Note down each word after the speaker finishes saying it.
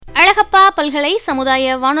பல்கலை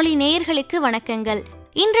சமுதாய வானொலி நேயர்களுக்கு வணக்கங்கள்.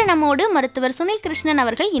 இன்று நம்மோடு மருத்துவர் சுனில் கிருஷ்ணன்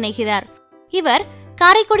அவர்கள் இணைகிறார். இவர்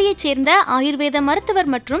காரைக்குடியைச் சேர்ந்த ஆயுர்வேத மருத்துவர்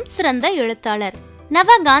மற்றும் சிறந்த எழுத்தாளர்.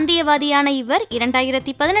 நவ காந்தியவாதியான இவர்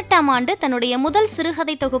 2018ஆம் ஆண்டு தன்னுடைய முதல்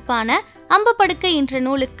சிறுகதை தொகுப்பான அம்பு படுக்கை என்ற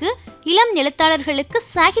நூலுக்கு இளம் எழுத்தாளர்களுக்கு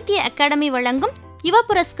சாகித்ய அகாடமி வழங்கும் யுவ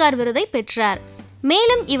புரஸ்கார் விருதை பெற்றார்.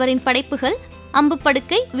 மேலும் இவரின் படைப்புகள் அம்பு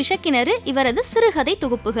படுக்கை, விஷக்கிணறு இவரது சிறுகதை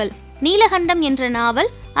தொகுப்புகள், நீலகண்டம் என்ற நாவல்,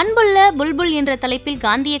 அன்புள்ள புல்புல் என்ற தலைப்பில்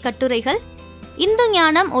காந்திய கட்டுரைகள், இந்து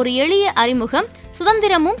ஞானம் ஒரு எளிய அறிமுகம்,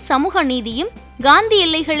 சுதந்திரமும் சமூக நீதியும், காந்தி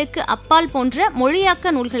எல்லைகளுக்கு அப்பால் போன்ற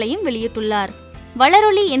மொழியாக்க நூல்களையும் வெளியிட்டுள்ளார்.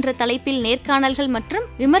 வளரொலி என்ற தலைப்பில் நேர்காணல்கள் மற்றும்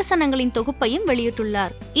விமர்சனங்களின் தொகுப்பையும்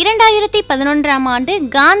வெளியிட்டுள்ளார். 2011ஆம் ஆண்டு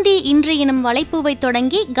காந்தி இன்று எனும் வலைப்பூவை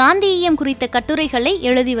தொடங்கி காந்தியியம் குறித்த கட்டுரைகளை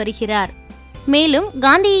எழுதி வருகிறார். மேலும்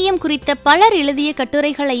காந்தியியம் குறித்த பலர் எழுதிய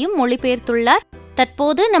கட்டுரைகளையும் மொழிபெயர்த்துள்ளார்.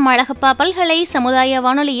 தற்போது நம் அழகப்பா பல்கலை சமுதாய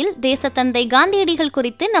வானொலியில் தேசத்தந்தை காந்தியடிகள்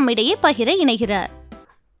குறித்து நம்மிடையே பகிர இணைகிறார்.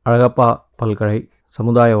 அழகப்பா பல்கலை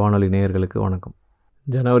சமுதாய வானொலி நேயர்களுக்கு வணக்கம்.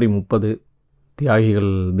 ஜனவரி 30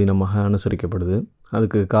 தியாகிகள் தினமாக அனுசரிக்கப்படுது.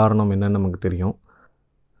 அதுக்கு காரணம் என்னன்னு நமக்கு தெரியும்.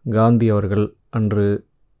 காந்தி அவர்கள் அன்று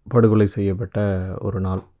படுகொலை செய்யப்பட்ட ஒரு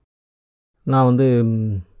நாள். நான்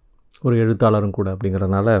ஒரு எழுத்தாளரும் கூட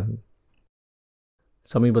அப்படிங்கிறதுனால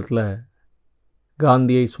சமீபத்தில்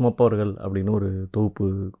காந்தியை சுமப்பவர்கள் அப்படின்னு ஒரு தொகுப்பு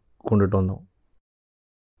கொண்டுட்டு வந்தோம்.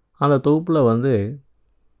 அந்த தொகுப்பில்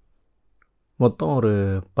மொத்தம் ஒரு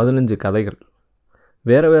 15 கதைகள்,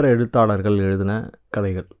 வேறு வேறு எழுத்தாளர்கள் எழுதின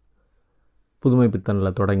கதைகள். புதுமை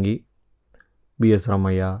பித்தனில் தொடங்கி பிஎஸ்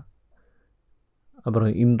ராமையா,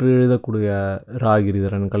 அப்புறம் இன்று எழுதக்கூடிய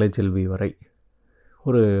ராகிரிதரன், கலைச்செல்வி வரை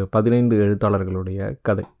ஒரு 15 எழுத்தாளர்களுடைய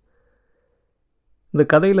கதை. இந்த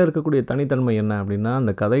கதையில் இருக்கக்கூடிய தனித்தன்மை என்ன அப்படின்னா,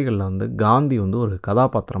 அந்த கதைகளில் காந்தி ஒரு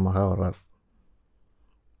கதாபாத்திரமாக வர்றார்.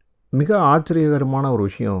 மிக ஆச்சரியகரமான ஒரு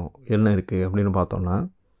விஷயம் என்ன இருக்குது அப்படின்னு பார்த்தோன்னா,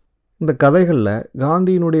 இந்த கதைகளில்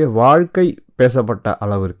காந்தியினுடைய வாழ்க்கை பேசப்பட்ட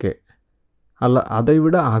அளவிற்கே அல்ல,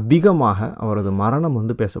 அதைவிட அதிகமாக அவரது மரணம்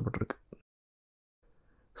பேசப்பட்டிருக்கு.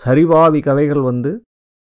 சரிபாதி கதைகள்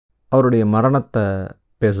அவருடைய மரணத்தை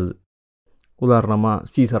பேசுது. உதாரணமாக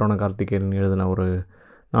சி சரவண கார்த்திகேயன் எழுதின ஒரு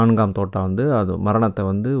 4ஆம் தோட்டம் அது மரணத்தை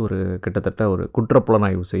ஒரு கிட்டத்தட்ட ஒரு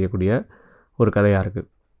குற்றப்புலனாய்வு செய்யக்கூடிய ஒரு கதையாக இருக்குது.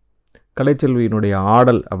 கலைச்செல்வியினுடைய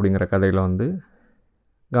ஆடல் அப்படிங்கிற கதையில்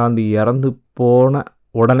காந்தி இறந்து போன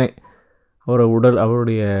உடனே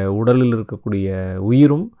அவருடைய உடலில் இருக்கக்கூடிய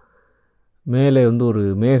உயிரும் மேலே ஒரு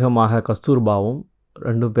மேகமாக கஸ்தூர்பாவும்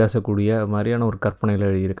ரெண்டும் பேசக்கூடிய மாதிரியான ஒரு கற்பனையில்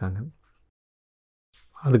எழுதியிருக்காங்க.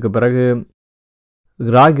 அதுக்கு பிறகு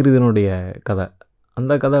ராகிரிதனுடைய கதை,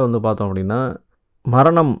 அந்த கதை பார்த்தோம் அப்படின்னா,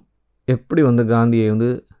 மரணம் எப்படி காந்தியை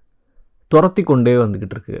துரத்தி கொண்டே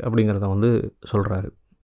வந்துக்கிட்டு இருக்கு அப்படிங்கிறத சொல்கிறாரு.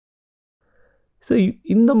 ஸோ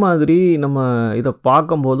இந்த மாதிரி நம்ம இதை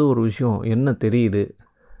பார்க்கும்போது ஒரு விஷயம் என்ன தெரியுது,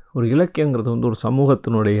 ஒரு இலக்கியங்கிறது ஒரு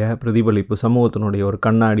சமூகத்தினுடைய பிரதிபலிப்பு, சமூகத்தினுடைய ஒரு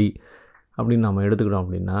கண்ணாடி அப்படின்னு நம்ம எடுத்துக்கிட்டோம்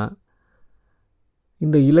அப்படின்னா,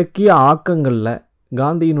 இந்த இலக்கிய ஆக்கங்களில்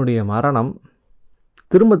காந்தியினுடைய மரணம்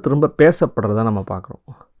திரும்ப திரும்ப பேசப்படுறத நம்ம பார்க்குறோம்.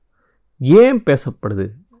 ஏன் பேசப்படுது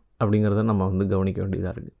அப்படிங்கிறத நம்ம கவனிக்க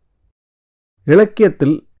வேண்டியதாக இருக்குது.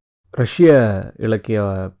 இலக்கியத்தில் ரஷ்ய இலக்கிய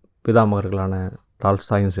பிதாமகர்களான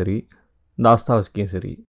தால்ஸ்டாயும் சரி, தாஸ்தாவஸ்கியும்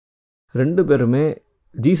சரி, 2 பேருமே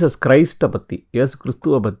ஜீசஸ் கிரைஸ்ட்டை பற்றி, இயேசு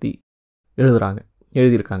கிறிஸ்துவை பற்றி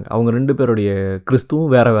எழுதியிருக்காங்க. அவங்க 2 பேருடைய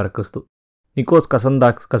கிறிஸ்துவும் வேறு வேறு கிறிஸ்து. நிக்கோஸ்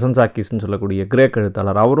கசன்சாக்கிஸ்ன்னு சொல்லக்கூடிய கிரேக்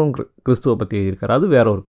எழுத்தாளர், அவரும் கிறிஸ்துவை பற்றி எழுதியிருக்கார். அது வேற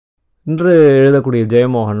ஒரு. இன்று எழுதக்கூடிய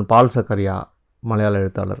ஜெயமோகன், பால் சக்கரியா மலையாள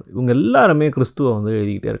எழுத்தாளர், இவங்க எல்லாருமே கிறிஸ்துவை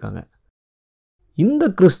எழுதிக்கிட்டே இருக்காங்க. இந்த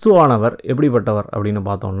கிறிஸ்துவானவர் எப்படிப்பட்டவர் அப்படின்னு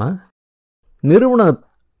பார்த்தோம்னா,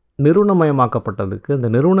 நிறுவனமயமாக்கப்பட்டதுக்கு, அந்த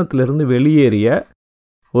நிறுவனத்திலிருந்து வெளியேறிய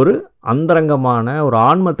ஒரு அந்தரங்கமான ஒரு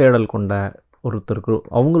ஆன்ம தேடல் கொண்ட ஒருத்தருக்கு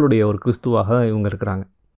அவங்களுடைய ஒரு கிறிஸ்துவாக இவங்க இருக்கிறாங்க.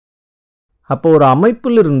 அப்போ ஒரு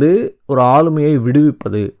அமைப்பிலிருந்து ஒரு ஆளுமையை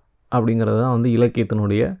விடுவிப்பது அப்படிங்கிறது தான்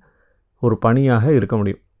இலக்கியத்தினுடைய ஒரு பணியாக இருக்க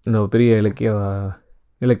முடியும். இந்த பெரிய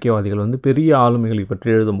இலக்கியவாதிகள் பெரிய ஆளுமைகளை பற்றி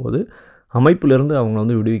எழுதும்போது அமைப்பிலிருந்து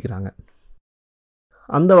அவங்க விடுவிக்கிறாங்க.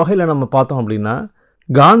 அந்த வகையில் நம்ம பார்த்தோம் அப்படின்னா,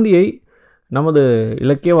 காந்தியை நமது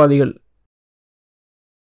இலக்கியவாதிகள்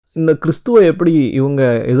இந்த கிறிஸ்துவை எப்படி இவங்க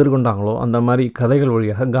எதிர்கொண்டாங்களோ அந்த மாதிரி கதைகள்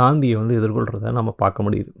வழியாக காந்தியை எதிர்கொள்கிறத நம்ம பார்க்க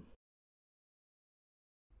முடியுது.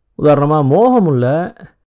 உதாரணமாக மோகமுள்ள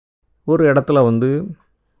ஒரு இடத்துல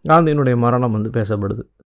காந்தியினுடைய மரணம் பேசப்படுது.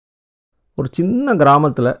 ஒரு சின்ன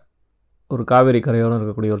கிராமத்தில், ஒரு காவேரி கரையோரம்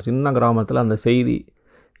இருக்கக்கூடிய ஒரு சின்ன கிராமத்தில் அந்த செய்தி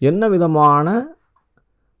என்ன விதமான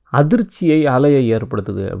அதிர்ச்சியை, அலையை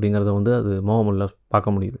ஏற்படுத்துது அப்படிங்கிறத அது மோகமுள்ள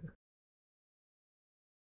பார்க்க முடியுது.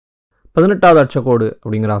 18வது அட்சக்கோடு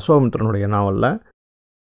அப்படிங்கிற அசோகமித்ரனுடைய நாவலில்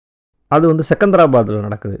அது செகந்திராபாத்தில்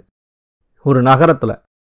நடக்குது. ஒரு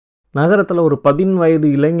நகரத்தில் ஒரு 10 வயது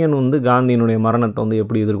இளைஞன் வந்து காந்தியினுடைய மரணத்தை வந்து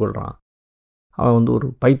எப்படி எதிர்கொள்கிறான். அவன் வந்து ஒரு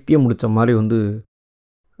பைத்தியம் முடித்த மாதிரி வந்து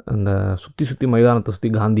அந்த சுற்றி மைதானத்தை சுற்றி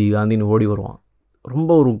காந்தின்னு ஓடி வருவான். ரொம்ப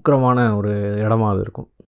ஒரு உக்கிரமான ஒரு இடமா அது இருக்கும்.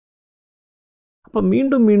 அப்போ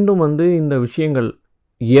மீண்டும் மீண்டும் வந்து இந்த விஷயங்கள்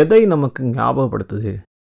எதை நமக்கு ஞாபகப்படுத்துது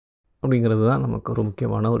அப்படிங்கிறது தான் நமக்கு ஒரு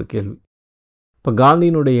முக்கியமான ஒரு கேள்வி. இப்போ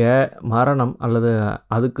காந்தியினுடைய மரணம் அல்லது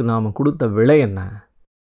அதுக்கு நாம் கொடுத்த விலை என்ன?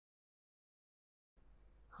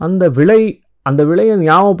 அந்த விலையை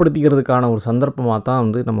ஞாபகப்படுத்திக்கிறதுக்கான ஒரு சந்தர்ப்பமாக தான்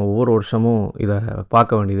வந்து நம்ம ஒவ்வொரு வருஷமும் இதை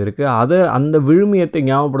பார்க்க வேண்டியது இருக்குது. அந்த விழுமியத்தை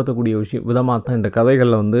ஞாபகப்படுத்தக்கூடிய விதமாக தான் இந்த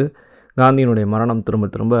கதைகளில் வந்து காந்தியினுடைய மரணம் திரும்ப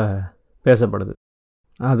திரும்ப பேசப்படுது.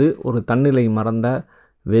 அது ஒரு தன்னிலை மறந்த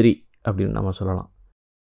வெறி அப்படின்னு நம்ம சொல்லலாம்.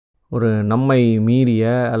 ஒரு நம்மை மீறிய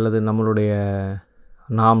அல்லது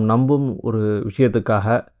நாம் நம்பும் ஒரு விஷயத்துக்காக,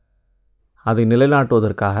 அதை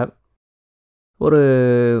நிலைநாட்டுவதற்காக ஒரு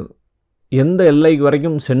எந்த எல்லை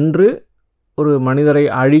வரைக்கும் சென்று ஒரு மனிதரை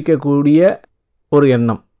அழிக்கக்கூடிய ஒரு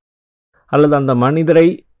எண்ணம், அல்லது அந்த மனிதரை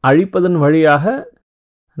அழிப்பதன் வழியாக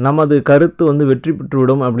நமது கருத்து வந்து வெற்றி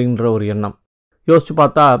பெற்றுவிடும் அப்படின்ற ஒரு எண்ணம். யோசித்து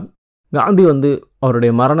பார்த்தா காந்தி வந்து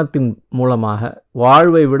அவருடைய மரணத்தின் மூலமாக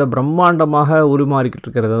வாழ்வை விட பிரம்மாண்டமாக உருமாறிக்கிட்டு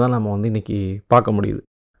இருக்கிறத தான் நம்ம வந்து இன்றைக்கி பார்க்க முடியுது.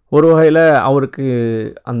 ஒரு வகையில்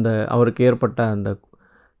அவருக்கு ஏற்பட்ட அந்த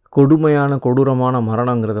கொடூரமான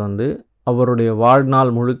மரணங்கிறது வந்து அவருடைய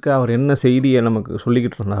வாழ்நாள் முழுக்க அவர் என்ன செய்தியை நமக்கு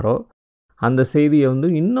சொல்லிக்கிட்டு இருந்தாரோ அந்த செய்தியை வந்து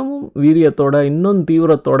இன்னமும் வீரியத்தோட, இன்னும்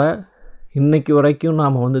தீவிரத்தோட இன்றைக்கு வரைக்கும்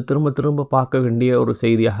நாம் வந்து திரும்ப திரும்ப பார்க்க வேண்டிய ஒரு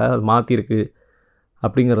செய்தியாக அது மாற்றிருக்கு.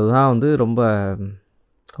 அப்படிங்கிறது தான் வந்து ரொம்ப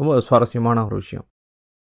ரொம்ப சுவாரஸ்யமான ஒரு விஷயம்.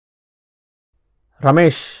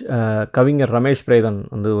 கவிஞர் ரமேஷ் பிரேதன்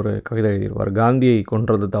வந்து ஒரு கவிதை எழுதியிருப்பார். காந்தியை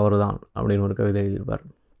கொன்றது தவறுதான் அப்படின்னு ஒரு கவிதை எழுதியிருப்பார்.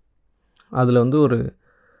 அதில் வந்து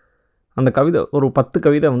அந்த கவிதை ஒரு 10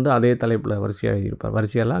 கவிதை வந்து அதே தலைப்பில் வரிசையாக எழுதியிருப்பார்.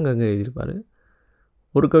 வரிசையெல்லாம் அங்கங்கே எழுதியிருப்பார்.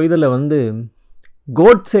 ஒரு கவிதையில் வந்து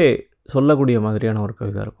கோட்ஸே சொல்லக்கூடிய மாதிரியான ஒரு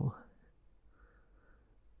கவிதை இருக்கும்.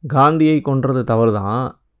 காந்தியை கொன்றது தவறு தான்,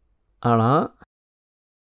 ஆனால்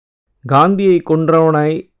காந்தியை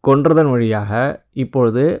கொன்றதன் வழியாக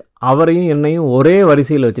இப்பொழுது அவரையும் என்னையும் ஒரே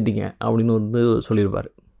வரிசையில் வச்சுட்டீங்க அப்படின்னு வந்து சொல்லியிருப்பார்.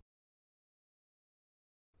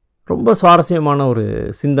 ரொம்ப சுவாரஸ்யமான ஒரு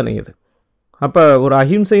சிந்தனை இது. அப்போ ஒரு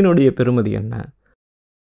அஹிம்சையினுடைய பெருமதி என்ன?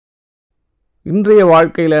 இன்றைய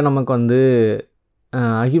வாழ்க்கையில் நமக்கு வந்து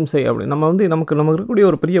அஹிம்சை அப்படி நமக்கு இருக்கக்கூடிய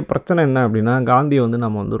ஒரு பெரிய பிரச்சனை என்ன அப்படின்னா, காந்தியை வந்து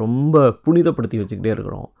நம்ம வந்து ரொம்ப புனிதப்படுத்தி வச்சுக்கிட்டே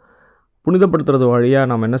இருக்கிறோம். புனிதப்படுத்துறது வழியாக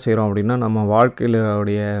நம்ம என்ன செய்கிறோம் அப்படின்னா, நம்ம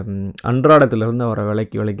வாழ்க்கையிலுடைய அன்றாடத்திலேருந்து அவரை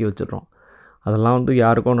விலக்கி வச்சிடுறோம். அதெல்லாம் வந்து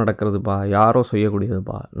யாருக்கோ நடக்கிறதுப்பா, யாரோ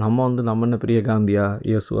செய்யக்கூடியதுப்பா. நம்ம என்ன பெரிய காந்தியா,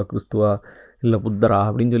 இயேசுவா, கிறிஸ்துவா, இல்லை புத்தரா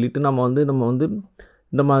அப்படின்னு சொல்லிட்டு நம்ம வந்து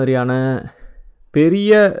இந்த மாதிரியான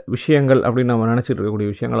பெரிய விஷயங்கள் அப்படின்னு நம்ம நினச்சிட்டு இருக்கக்கூடிய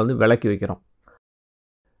விஷயங்களை வந்து விலக்கி வைக்கிறோம்.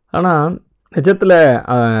 ஆனால் நிஜத்தில்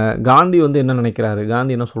காந்தி வந்து என்ன நினைக்கிறாரு,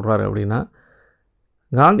 காந்தி என்ன சொல்கிறாரு அப்படின்னா,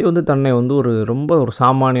 காந்தி வந்து தன்னை வந்து ரொம்ப ஒரு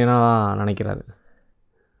சாமானியனாக நினைக்கிறாரு.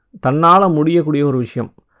 தன்னால் முடியக்கூடிய ஒரு விஷயம்,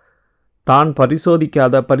 தான்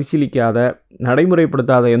பரிசீலிக்காத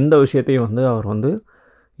நடைமுறைப்படுத்தாத எந்த விஷயத்தையும் வந்து அவர் வந்து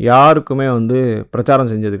யாருக்குமே வந்து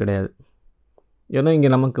பிரச்சாரம் செஞ்சது கிடையாது. ஏன்னா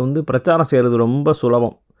இங்கே நமக்கு வந்து பிரச்சாரம் செய்கிறது ரொம்ப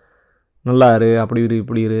சுலபம். நல்லா இரு, அப்படி இரு,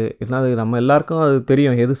 இப்படி இரு, என்னது நம்ம எல்லாருக்கும் அது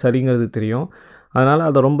தெரியும், எது சரிங்கிறது தெரியும். அதனால்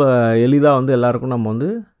அதை ரொம்ப எளிதாக வந்து எல்லாருக்கும் நம்ம வந்து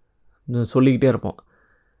சொல்லிக்கிட்டே இருப்போம்.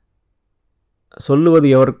 சொல்லுவது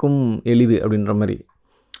எவருக்கும் எளிது அப்படின்ற மாதிரி.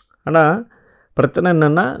 ஆனால் பிரச்சனை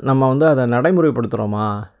என்னென்னா, நம்ம வந்து அதை நடைமுறைப்படுத்துகிறோமா,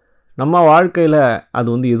 நம்ம வாழ்க்கையில் அது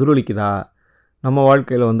வந்து எதிரொலிக்குதா, நம்ம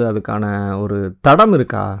வாழ்க்கையில் வந்து அதுக்கான ஒரு தடம்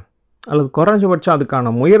இருக்கா, அல்லது குறைஞ்சபட்சம்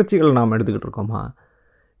அதுக்கான முயற்சிகள் நாம் எடுத்துக்கிட்டு இருக்கோமா?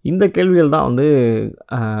 இந்த கேள்விகள் தான் வந்து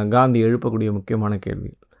காந்தி எழுப்பக்கூடிய முக்கியமான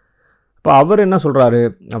கேள்வி. இப்போ அவர் என்ன சொல்கிறாரு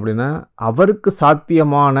அப்படின்னா, அவருக்கு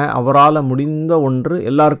சாத்தியமான, அவரால் முடிந்த ஒன்று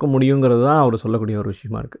எல்லாருக்கும் முடியுங்கிறது தான் அவர் சொல்லக்கூடிய ஒரு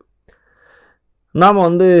விஷயமா இருக்குது. நாம்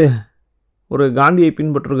வந்து ஒரு காந்தியை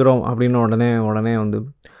பின்பற்றுகிறோம் அப்படின்னு உடனே வந்து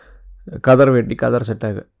கதர் வேட்டி, கதர் சட்டை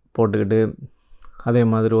போட்டுக்கிட்டு, அதே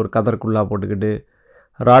மாதிரி ஒரு கதர்குள்ளா போட்டுக்கிட்டு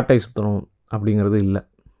ராட்டை சுற்றணும் அப்படிங்கிறது இல்லை.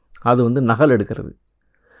 அது வந்து நகல்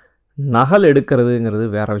எடுக்கிறதுங்கிறது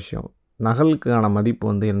வேறு விஷயம். நகலுக்கான மதிப்பு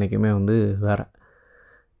வந்து என்றைக்குமே வந்து வேறு.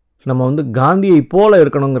 நம்ம வந்து காந்தியை போல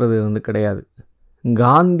இருக்கணுங்கிறது வந்து கிடையாது.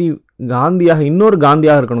 காந்தியாக இன்னொரு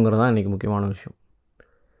காந்தியாக இருக்கணுங்கிறது தான் இன்றைக்கி முக்கியமான விஷயம்.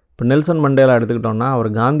 இப்போ நெல்சன் மண்டேலா எடுத்துக்கிட்டோன்னா, அவர்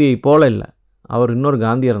காந்தியை போல இல்லை, அவர் இன்னொரு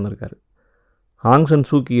காந்தியாக இருந்திருக்கார். ஆங் சான்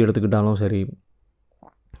சூக்கி எடுத்துக்கிட்டாலும் சரி,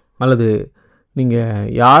 அல்லது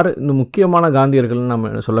நீங்கள் யார் இந்த முக்கியமான காந்தியர்கள்னு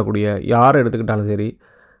நம்ம சொல்லக்கூடிய யாரை எடுத்துக்கிட்டாலும் சரி,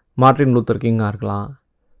 மார்ட்டின் லூத்தர் கிங்காக இருக்கலாம்,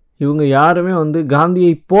 இவங்க யாருமே வந்து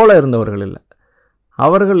காந்தியை போல இருந்தவர்கள் இல்லை.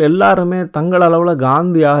 அவர்கள் எல்லாருமே தங்கள் அளவில்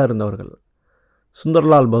காந்தியாக இருந்தவர்கள்.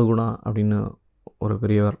 சுந்தர்லால் பகுனா அப்படின்னு ஒரு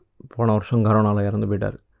பெரியவர், போன வருஷம் கரோனாவில் இறந்து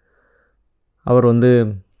போயிட்டார். அவர் வந்து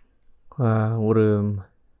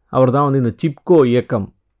அவர் தான் வந்து இந்த சிப்கோ இயக்கம்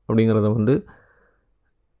அப்படிங்கிறத வந்து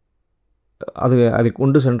அதை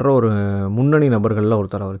கொண்டு சென்ற ஒரு முன்னணி நபர்களில்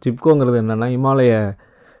ஒருத்தர் அவர். சிப்கோங்கிறது என்னென்னா, இமாலய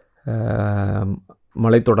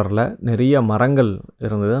மலைத்தொடரில் நிறைய மரங்கள்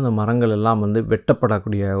இருந்தது. அந்த மரங்கள் எல்லாம் வந்து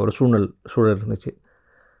வெட்டப்படக்கூடிய ஒரு சூழல் இருந்துச்சு.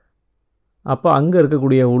 அப்போ அங்கே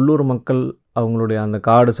இருக்கக்கூடிய உள்ளூர் மக்கள் அவங்களுடைய அந்த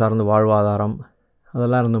காடு சார்ந்த வாழ்வாதாரம்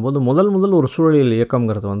அதெல்லாம் இருந்தபோது முதல் ஒரு சூழலியல்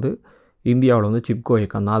இயக்கங்கிறது வந்து இந்தியாவில் வந்து சிப்கோ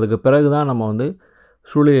இயக்கம் தான். அதுக்கு பிறகு தான் நம்ம வந்து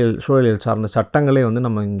சூழலியல் சார்ந்த சட்டங்களே வந்து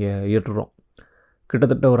நம்ம இங்கே இயற்றுறோம்.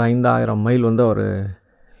 கிட்டத்தட்ட ஒரு 5000 மைல் வந்து ஒரு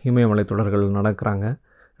இமயமலை தொடர்கள்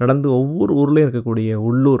நடந்து ஒவ்வொரு ஊர்லேயும் இருக்கக்கூடிய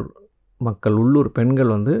உள்ளூர் மக்கள், உள்ளூர்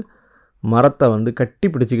பெண்கள் வந்து மரத்தை வந்து கட்டி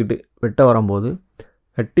பிடிச்சிக்கிட்டு வெட்ட வரும்போது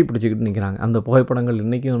கட்டி பிடிச்சிக்கிட்டு நிற்கிறாங்க. அந்த புகைப்படங்கள்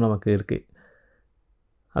இன்றைக்கும் நமக்கு இருக்குது.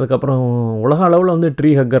 அதுக்கப்புறம் உலக அளவில் வந்து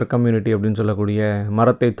ட்ரீ ஹக்கர் கம்யூனிட்டி அப்படின்னு சொல்லக்கூடிய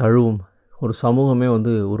மரத்தை தழுவும் ஒரு சமூகமே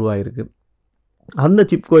வந்து உருவாகிருக்கு. அந்த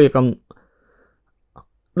சிப்கோ இயக்கம்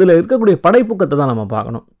இதில் இருக்கக்கூடிய படைப்புக்கத்தை தான் நம்ம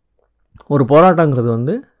பார்க்கணும். ஒரு போராட்டங்கிறது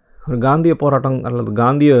வந்து ஒரு காந்திய போராட்டம் அல்லது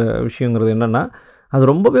காந்திய விஷயங்கிறது என்னென்னா, அது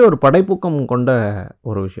ரொம்பவே ஒரு படைப்புக்கம் கொண்ட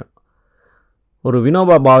ஒரு விஷயம். ஒரு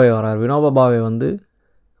வினோபா பாவே வரார். வினோபா பாவே வந்து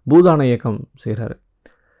பூதான இயக்கம் செய்கிறாரு.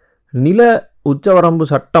 நில உச்சவரம்பு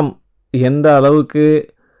சட்டம் எந்த அளவுக்கு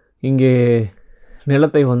இங்கே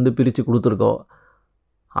நிலத்தை வந்து பிரித்து கொடுத்துருக்கோ,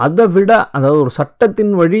 அதை விட, அதாவது ஒரு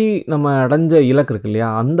சட்டத்தின் வழி நம்ம அடைஞ்ச இலக்கு இருக்கு இல்லையா,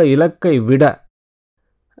 அந்த இலக்கை விட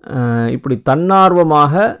இப்படி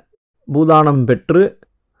தன்னார்வமாக பூதானம் பெற்று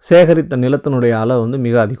சேகரித்த நிலத்தினுடைய அளவு வந்து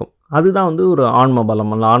மிக அதிகம். அதுதான் வந்து ஒரு ஆன்ம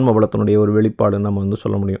பலம், அல்ல ஆன்ம பலத்தினுடைய ஒரு வெளிப்பாடுன்னு நம்ம வந்து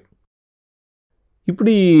சொல்ல முடியும்.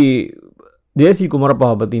 இப்படி ஜேசி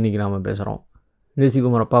குமரப்பாவை பற்றி இன்றைக்கி நாம் பேசுகிறோம். ஜேசி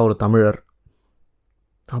குமரப்பா ஒரு தமிழர்.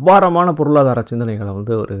 அபாரமான பொருளாதார சிந்தனைகளை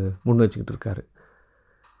வந்து அவர் முன் வச்சுக்கிட்டு இருக்கார்.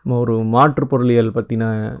 நம்ம ஒரு மாற்று பொருளியல் பற்றின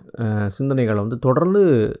சிந்தனைகளை வந்து தொடர்ந்து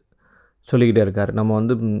சொல்லிக்கிட்டே இருக்கார்.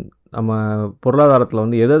 நம்ம பொருளாதாரத்தில்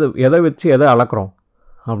வந்து எதை வச்சு எதை அளக்கிறோம்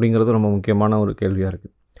அப்படிங்கிறது ரொம்ப முக்கியமான ஒரு கேள்வியாக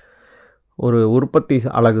இருக்குது. ஒரு உற்பத்தி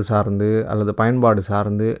அலகு சார்ந்து அல்லது பயன்பாடு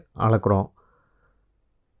சார்ந்து அளக்கிறோம்.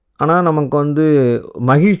 ஆனால் நமக்கு வந்து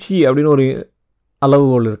மகிழ்ச்சி அப்படின்னு ஒரு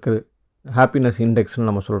அளவுகோல் இருக்குது, ஹாப்பினஸ் இண்டெக்ஸ்னு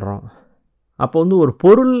நம்ம சொல்கிறோம். அப்போ வந்து ஒரு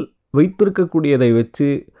பொருள் வைத்திருக்கக்கூடியதை வச்சு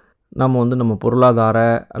நம்ம பொருளாதார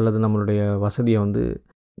அல்லது நம்மளுடைய வசதியை வந்து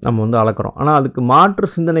நம்ம வந்து அளக்கிறோம். ஆனால் அதுக்கு மாற்று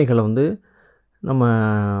சிந்தனைகளை வந்து நம்ம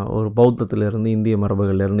ஒரு பௌத்தத்திலிருந்து இந்திய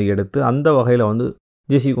மரபுகளிலிருந்து எடுத்து அந்த வகையில் வந்து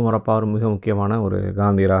ஜேசி குமரப்பா ஒரு மிக முக்கியமான ஒரு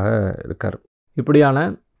காந்தியராக இருக்கார். இப்படியான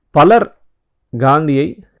பலர் காந்தியை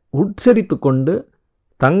உட்சரித்து கொண்டு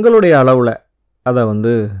தங்களுடைய அளவில் அதை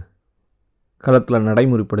வந்து களத்தில்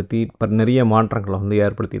நடைமுறைப்படுத்தி நிறைய மாற்றங்களை வந்து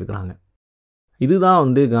ஏற்படுத்தியிருக்கிறாங்க. இதுதான்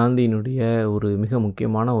வந்து காந்தியினுடைய ஒரு மிக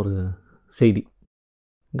முக்கியமான ஒரு செய்தி.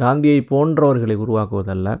 காந்தியை போன்றவர்களை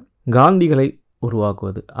உருவாக்குவதல்ல, காந்திகளை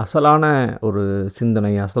உருவாக்குவது. அசலான ஒரு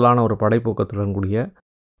சிந்தனை, அசலான ஒரு படைப்போக்கத்துடன் கூடிய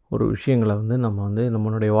ஒரு விஷயங்களை வந்து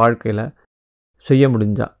நம்மளுடைய வாழ்க்கையில் செய்ய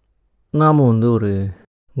முடிஞ்சால் நாம் வந்து ஒரு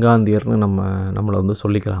காந்தியர்னு நம்மளை வந்து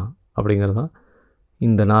சொல்லிக்கலாம். அப்படிங்கிறது தான்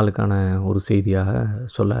இந்த நாளுக்கான ஒரு செய்தியாக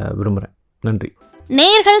சொல்ல விரும்புகிறேன். நன்றி.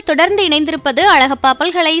 நேயர்கள் தொடர்ந்து இணைந்திருப்பது அழகப்பா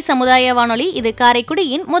பல்கலை சமுதாய வானொலி. இது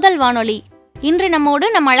காரைக்குடியின் முதல் வானொலி. இன்று நம்மோடு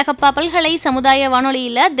அழகப்பா பல்கலை சமுதாய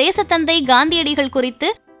வானொலியில் தேசத்தந்தை காந்தியடிகள் குறித்து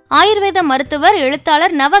ஆயுர்வேத மருத்துவர்,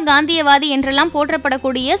 எழுத்தாளர், நவ காந்தியவாதி என்றெல்லாம்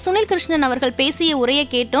போற்றப்படக்கூடிய சுனில் கிருஷ்ணன் அவர்கள் பேசிய உரையை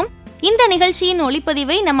கேட்டோம். இந்த நிகழ்ச்சியின்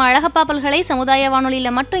ஒளிப்பதிவை நம்ம அழகப்பா பல்கலை சமுதாய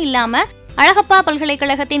வானொலியில் மட்டும் இல்லாமல் அழகப்பா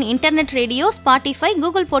பல்கலைக்கழகத்தின் இன்டர்நெட் ரேடியோ, ஸ்பாட்டிஃபை,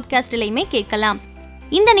 கூகுள் பாட்காஸ்டிலையுமே கேட்கலாம்.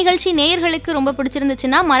 இந்த நிகழ்ச்சி நேயர்களுக்கு ரொம்ப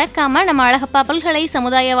பிடிச்சிருந்துச்சுன்னா மறக்காம நம்ம அழகப்பா பல்கலை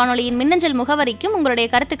சமுதாய வானொலியின் மின்னஞ்சல் முகவரிக்கும் உங்களுடைய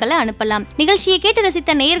கருத்துக்களை அனுப்பலாம். நிகழ்ச்சியை கேட்டு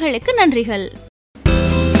ரசித்த நேயர்களுக்கு நன்றிகள்.